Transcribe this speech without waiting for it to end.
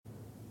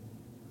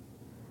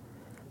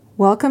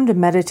Welcome to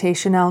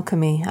Meditation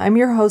Alchemy. I'm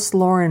your host,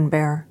 Lauren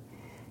Bear.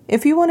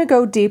 If you want to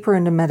go deeper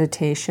into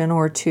meditation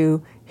or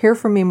to hear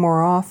from me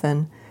more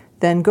often,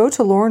 then go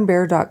to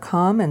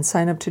laurenbear.com and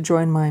sign up to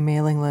join my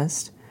mailing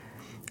list.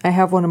 I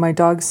have one of my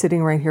dogs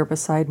sitting right here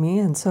beside me,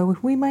 and so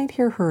we might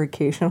hear her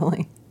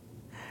occasionally.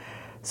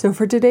 So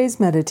for today's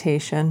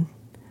meditation,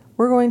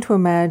 we're going to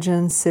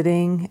imagine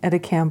sitting at a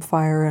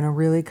campfire in a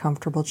really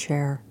comfortable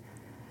chair.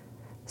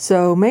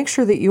 So make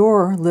sure that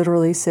you're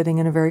literally sitting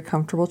in a very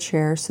comfortable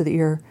chair so that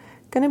you're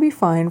going to be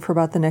fine for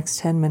about the next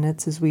 10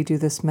 minutes as we do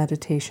this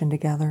meditation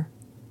together.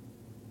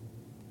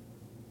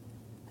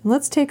 And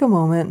let's take a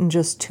moment and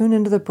just tune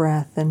into the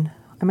breath, and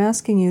I'm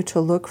asking you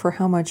to look for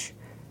how much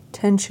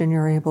tension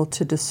you're able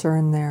to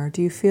discern there.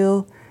 Do you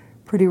feel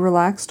pretty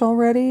relaxed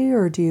already,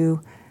 or do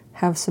you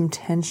have some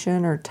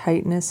tension or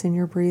tightness in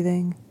your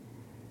breathing?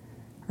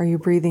 Are you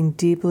breathing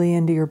deeply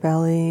into your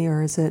belly,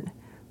 or is it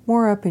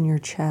more up in your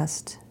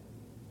chest?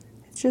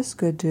 It's just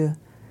good to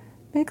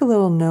make a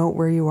little note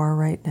where you are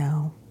right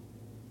now.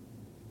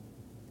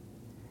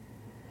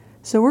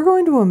 So we're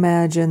going to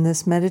imagine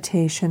this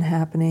meditation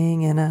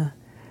happening in a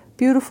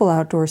beautiful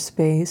outdoor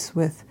space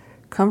with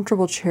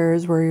comfortable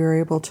chairs where you're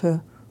able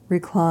to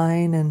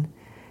recline, and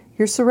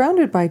you're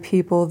surrounded by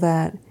people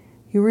that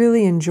you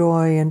really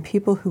enjoy and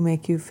people who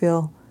make you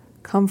feel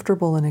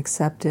comfortable and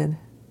accepted.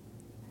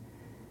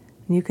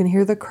 And you can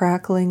hear the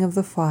crackling of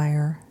the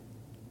fire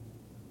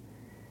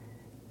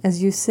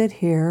as you sit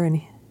here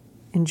and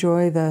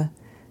enjoy the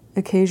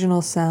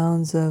occasional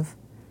sounds of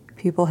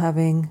people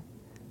having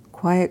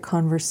quiet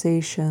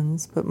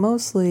conversations, but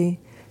mostly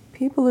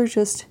people are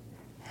just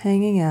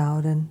hanging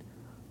out and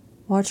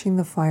watching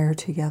the fire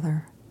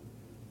together.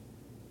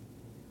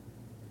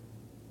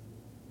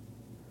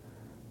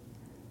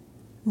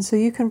 And so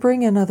you can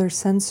bring in other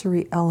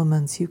sensory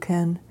elements. You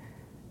can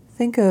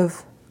think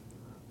of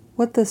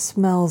what the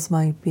smells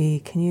might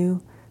be. Can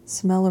you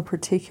smell a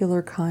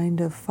particular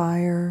kind of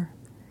fire?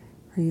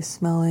 Are you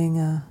smelling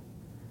a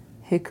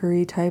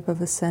hickory type of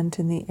a scent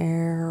in the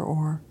air,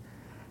 or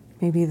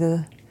maybe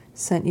the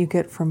scent you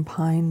get from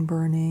pine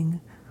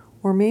burning?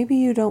 Or maybe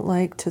you don't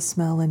like to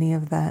smell any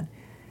of that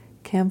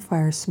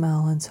campfire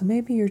smell, and so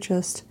maybe you're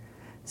just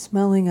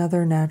smelling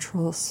other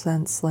natural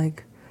scents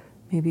like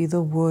maybe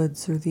the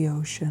woods or the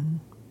ocean.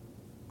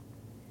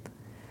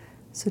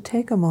 So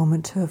take a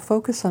moment to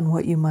focus on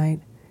what you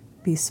might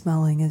be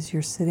smelling as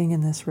you're sitting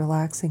in this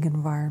relaxing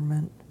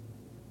environment.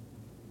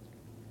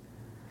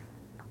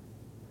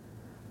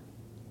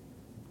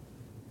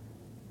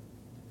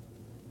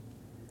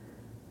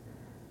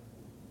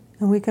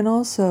 And we can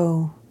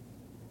also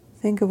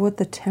think of what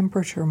the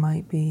temperature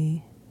might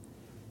be.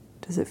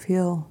 Does it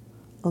feel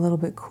a little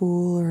bit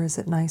cool, or is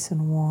it nice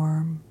and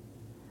warm?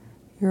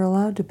 You're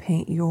allowed to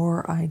paint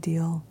your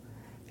ideal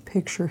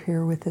picture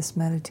here with this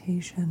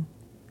meditation.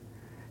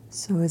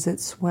 So is it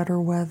sweater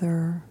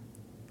weather?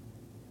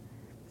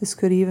 This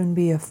could even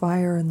be a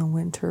fire in the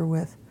winter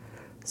with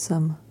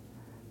some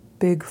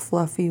big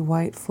fluffy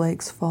white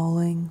flakes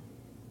falling.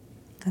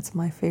 That's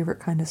my favorite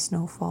kind of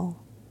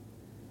snowfall.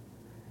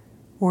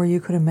 Or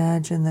you could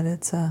imagine that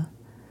it's a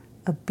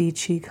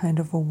beachy kind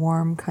of a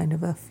warm kind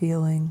of a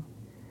feeling.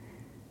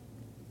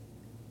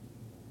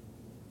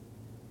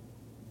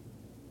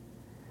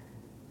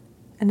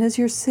 And as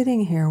you're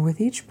sitting here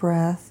with each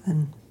breath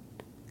and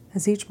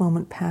as each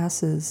moment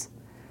passes,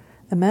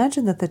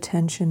 imagine that the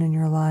tension in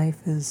your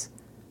life is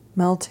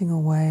melting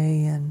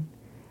away and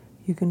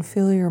you can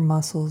feel your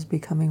muscles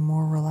becoming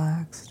more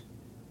relaxed.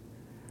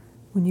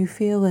 When you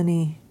feel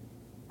any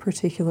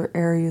particular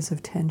areas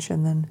of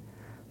tension, then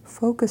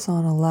focus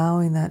on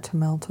allowing that to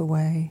melt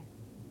away.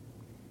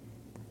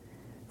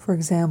 For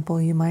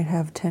example, you might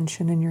have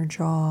tension in your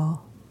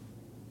jaw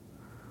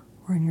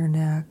or in your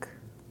neck.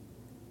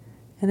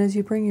 And as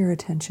you bring your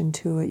attention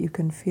to it, you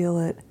can feel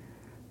it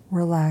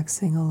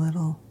relaxing a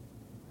little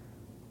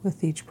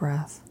with each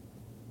breath.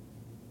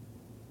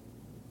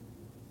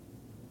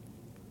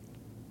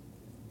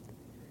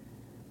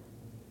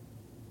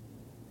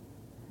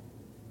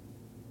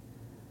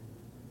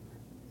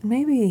 And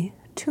maybe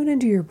tune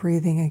into your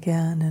breathing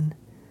again and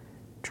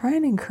try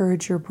and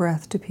encourage your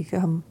breath to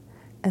become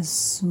as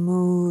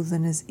smooth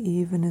and as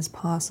even as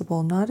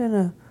possible, not in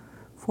a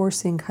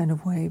forcing kind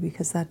of way,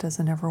 because that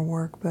doesn't ever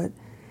work, but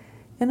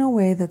in a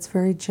way that's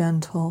very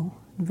gentle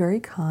and very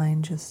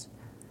kind. Just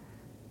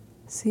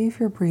see if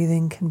your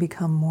breathing can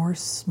become more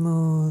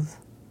smooth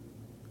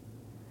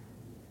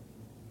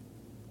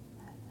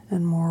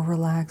and more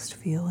relaxed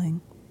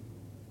feeling.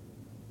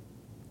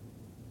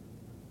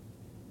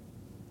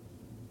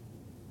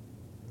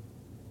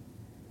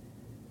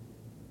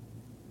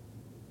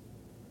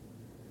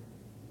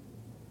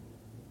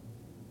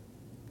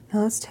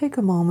 Now let's take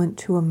a moment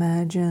to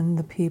imagine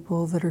the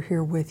people that are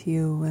here with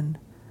you, and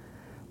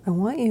I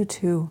want you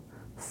to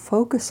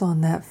focus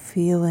on that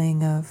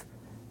feeling of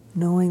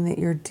knowing that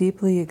you're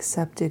deeply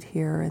accepted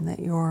here and that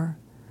you're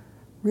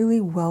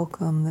really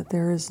welcome, that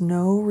there is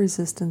no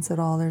resistance at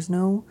all. There's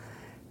no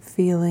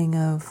feeling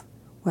of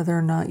whether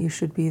or not you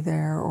should be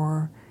there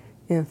or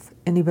if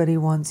anybody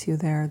wants you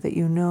there, that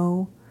you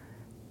know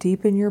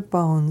deep in your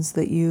bones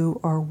that you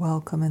are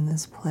welcome in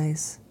this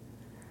place.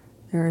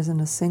 There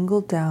isn't a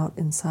single doubt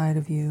inside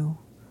of you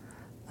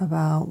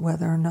about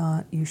whether or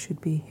not you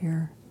should be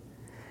here.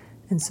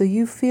 And so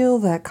you feel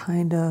that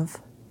kind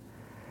of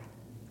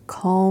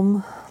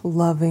calm,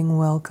 loving,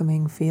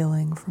 welcoming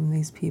feeling from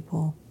these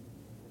people.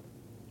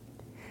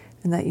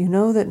 And that you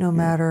know that no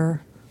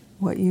matter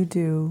what you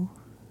do,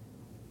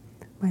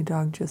 my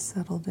dog just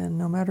settled in,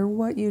 no matter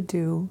what you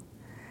do,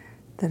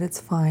 that it's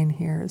fine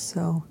here.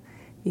 So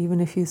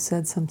even if you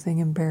said something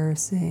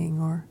embarrassing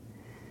or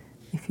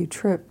if you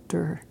tripped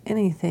or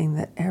anything,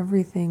 that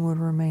everything would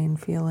remain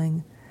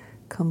feeling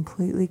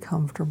completely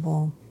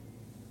comfortable.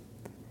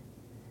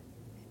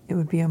 It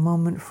would be a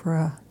moment for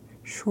a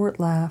short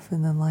laugh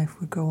and then life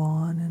would go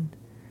on, and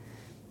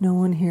no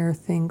one here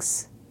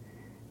thinks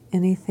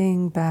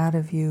anything bad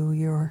of you.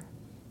 You're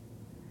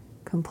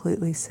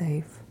completely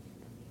safe.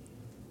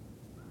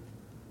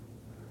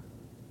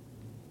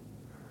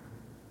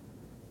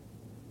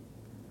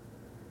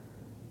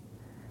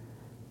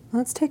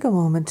 Let's take a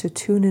moment to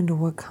tune into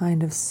what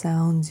kind of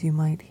sounds you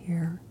might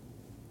hear.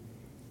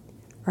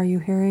 Are you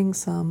hearing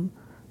some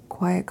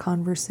quiet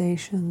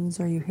conversations?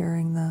 Are you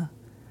hearing the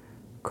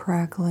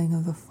crackling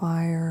of the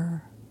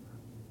fire?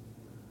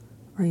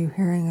 Are you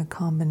hearing a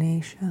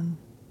combination?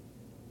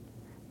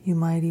 You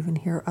might even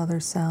hear other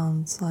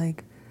sounds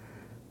like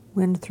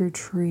wind through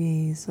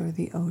trees or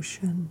the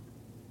ocean.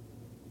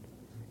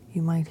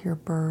 You might hear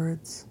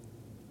birds.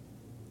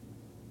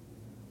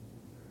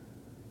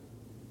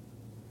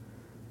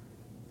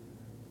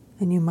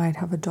 And you might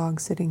have a dog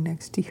sitting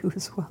next to you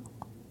as well.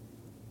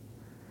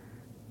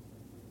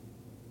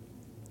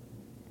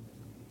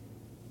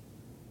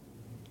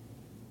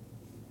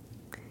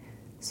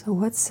 So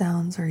what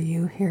sounds are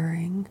you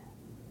hearing?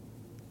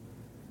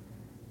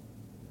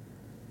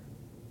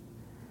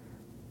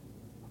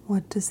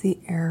 What does the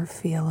air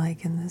feel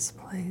like in this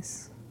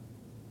place?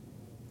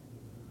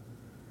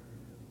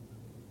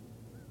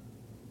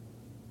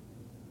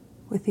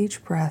 With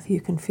each breath, you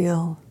can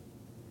feel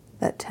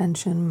that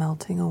tension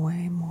melting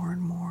away more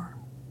and more.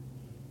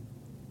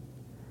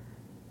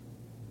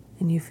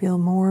 And you feel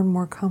more and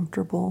more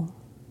comfortable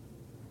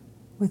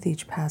with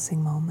each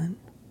passing moment.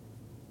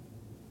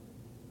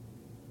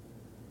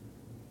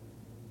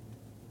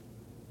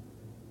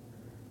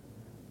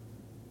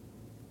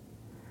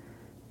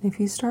 If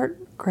you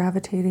start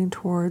gravitating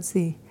towards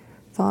the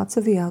thoughts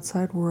of the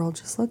outside world,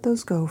 just let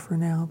those go for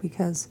now,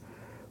 because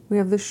we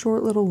have this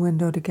short little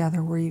window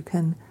together where you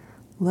can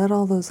let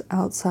all those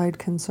outside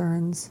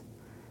concerns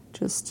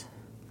just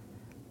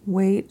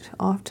wait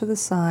off to the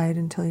side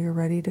until you're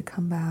ready to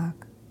come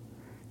back.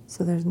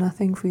 So there's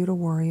nothing for you to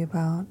worry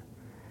about,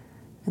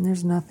 and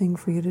there's nothing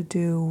for you to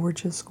do. We're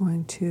just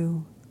going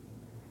to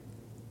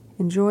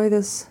enjoy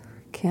this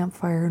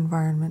campfire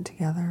environment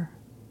together.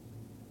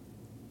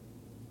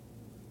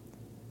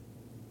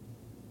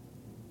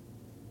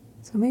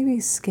 So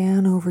maybe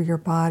scan over your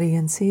body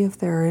and see if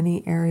there are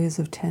any areas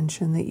of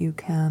tension that you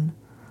can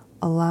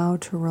allow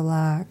to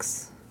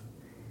relax,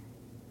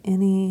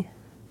 any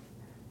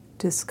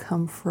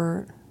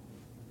discomfort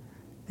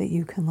that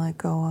you can let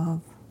go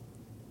of.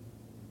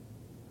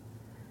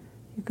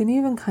 You can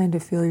even kind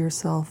of feel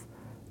yourself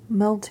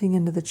melting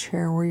into the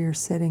chair where you're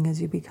sitting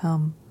as you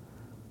become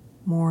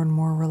more and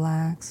more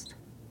relaxed,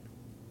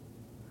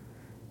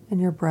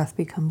 and your breath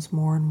becomes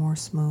more and more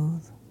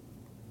smooth.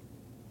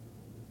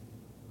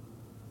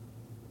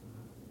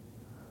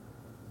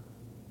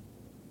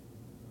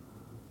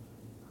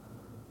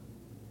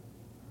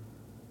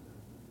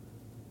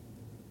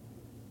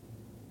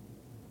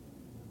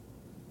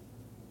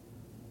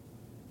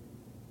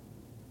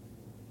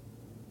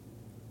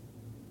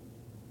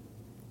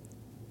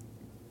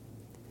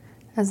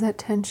 As that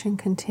tension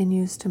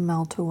continues to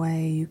melt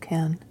away, you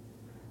can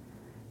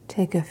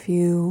take a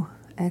few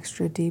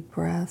extra deep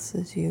breaths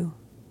as you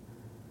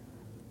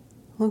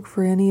look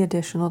for any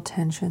additional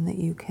tension that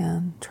you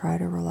can try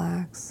to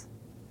relax.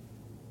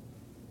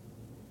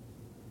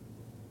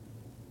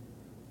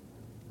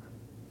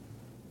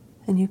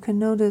 And you can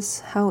notice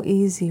how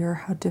easy or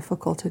how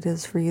difficult it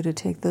is for you to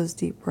take those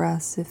deep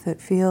breaths. If it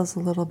feels a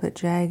little bit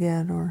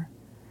jagged or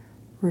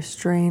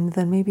restrained,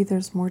 then maybe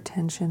there's more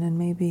tension, and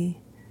maybe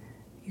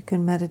you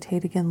can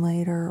meditate again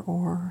later,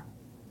 or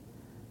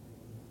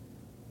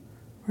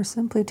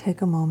simply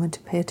take a moment to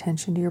pay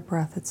attention to your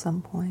breath at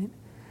some point.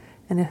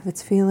 And if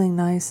it's feeling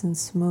nice and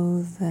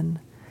smooth, then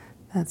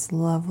that's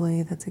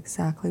lovely. That's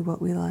exactly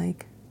what we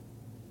like.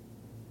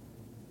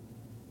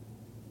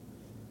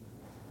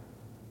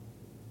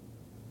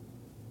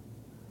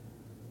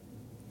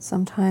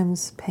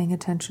 Sometimes paying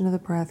attention to the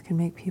breath can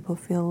make people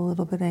feel a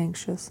little bit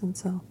anxious, and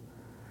so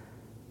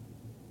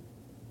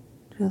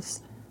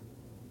just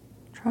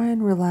try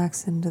and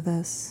relax into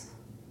this.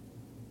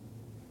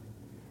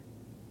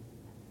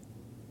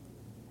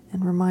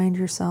 And remind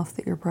yourself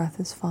that your breath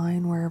is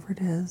fine wherever it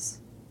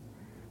is,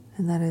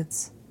 and that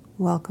it's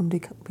welcome to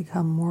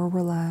become more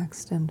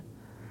relaxed and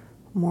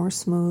more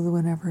smooth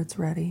whenever it's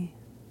ready.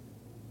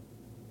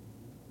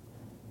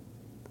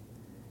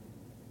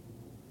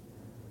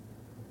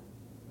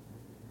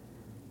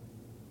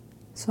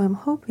 So I'm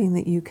hoping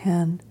that you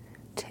can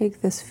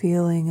take this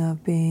feeling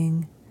of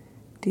being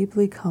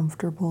deeply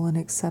comfortable and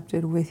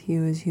accepted with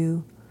you as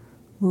you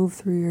move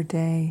through your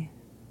day.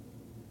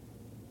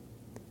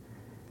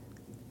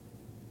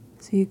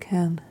 So you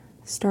can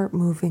start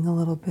moving a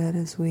little bit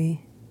as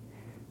we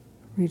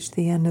reach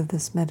the end of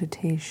this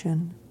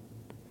meditation.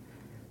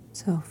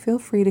 So feel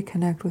free to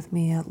connect with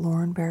me at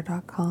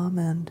laurenbear.com,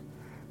 and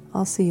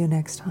I'll see you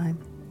next time.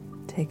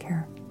 Take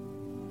care.